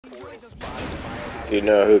Do you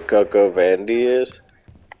know who Coco Vandy is?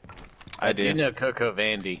 I do know Coco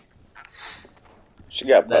Vandy. She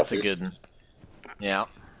got puffies. That's a good one. Yeah.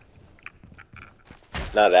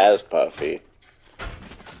 Not as puffy.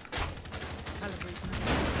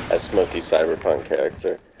 That Smokey Cyberpunk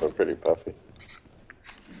character, but pretty puffy.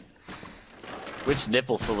 Which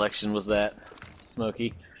nipple selection was that,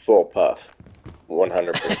 Smokey? Full puff.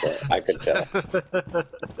 100%. I could tell.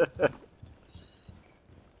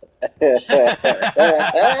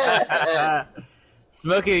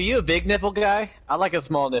 Smokey, are you a big nipple guy? I like a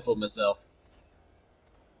small nipple myself.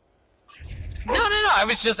 No. I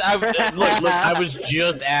was just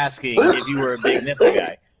asking if you were a big nipple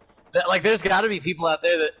guy. Like, there's got to be people out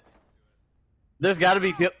there that. There's got to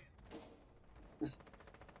be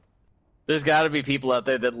people out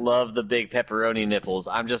there that love the big pepperoni nipples.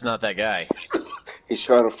 I'm just not that guy. He's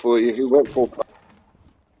trying to fool you. He went full puff.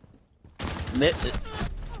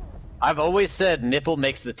 I've always said nipple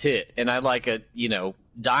makes the tit, and I like a,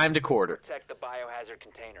 dime to quarter. Protect the biohazard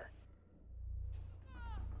container.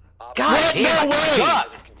 God damn, no way! God.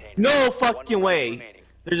 No fucking way.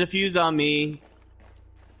 There's a fuse on me.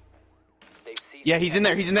 Yeah, he's in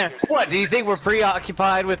there. He's in there. What, do you think we're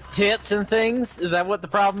preoccupied with tits and things? Is that what the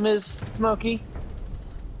problem is, Smokey?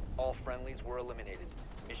 All friendlies were eliminated.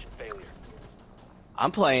 Mission failure.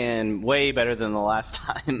 I'm playing way better than the last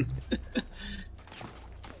time.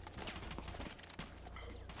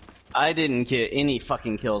 I didn't get any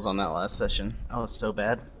fucking kills on that last session. I was so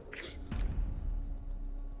bad.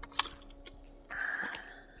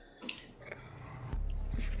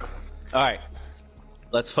 Alright.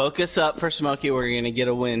 Let's focus up for Smokey. We're gonna get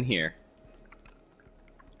a win here.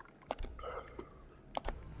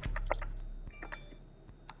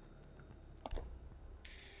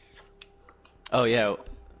 Oh yeah.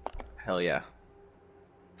 Hell yeah.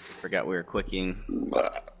 Forgot we were quicking.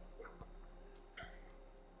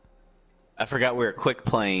 I forgot we were quick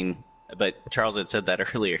playing, but Charles had said that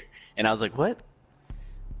earlier. And I was like, what?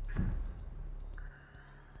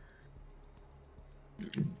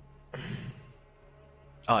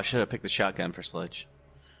 Oh, I should have picked the shotgun for Sledge.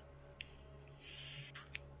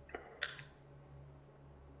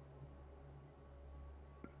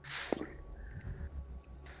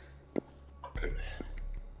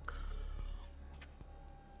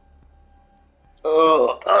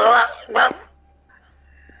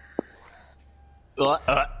 You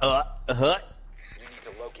need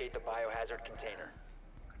to locate the biohazard container.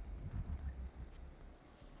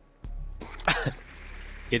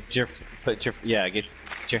 Get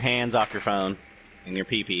your hands off your phone and your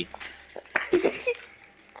pee-pee.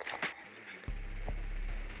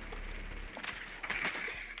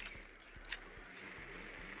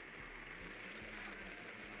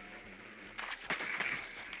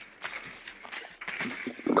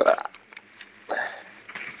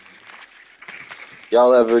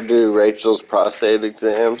 Y'all ever do Rachel's prostate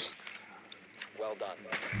exams? Well done.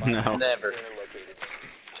 No. Never.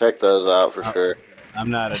 Check those out for sure. I'm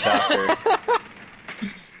not a doctor.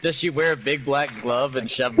 Does she wear a big black glove and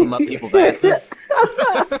shove them up people's asses?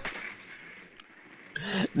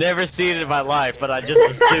 Never seen it in my life, but I just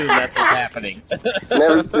assume that's what's happening.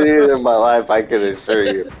 Never seen it in my life, I can assure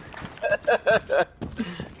you.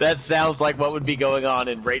 That sounds like what would be going on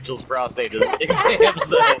in Rachel's prostate exams,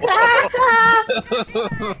 though.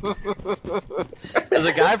 There's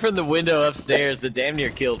a guy from the window upstairs that damn near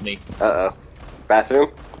killed me. Uh-oh. Bathroom?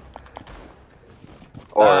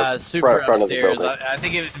 Or super front upstairs. of the I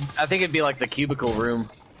think it'd be like the cubicle room.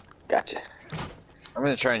 Gotcha. I'm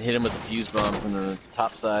gonna try and hit him with the fuse bomb from the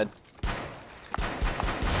top side.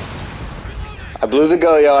 I blew the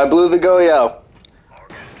go-yo, I blew the go-yo.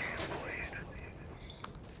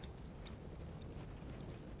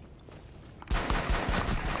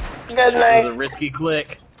 Good night. This is a risky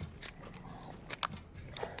click.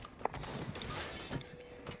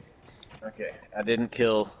 Okay, I didn't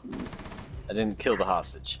kill the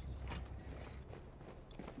hostage.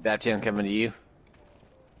 Bapti, I'm coming to you.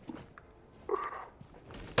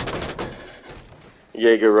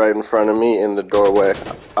 Jaeger right in front of me in the doorway,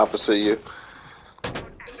 opposite you.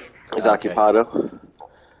 Is occupado.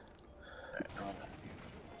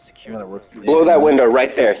 I'm gonna whoops Blow that window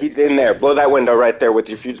right there. He's in there. Blow that window right there with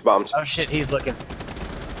your fuse bombs. Oh shit, he's looking.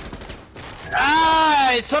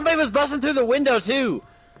 Ah! Somebody was busting through the window too.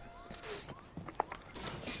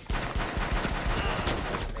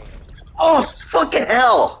 Oh fucking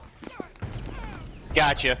hell!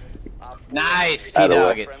 Gotcha. Nice, Out of the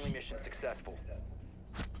way.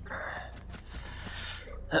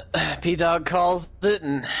 P-Dog. P-Dog calls it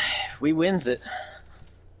and we wins it.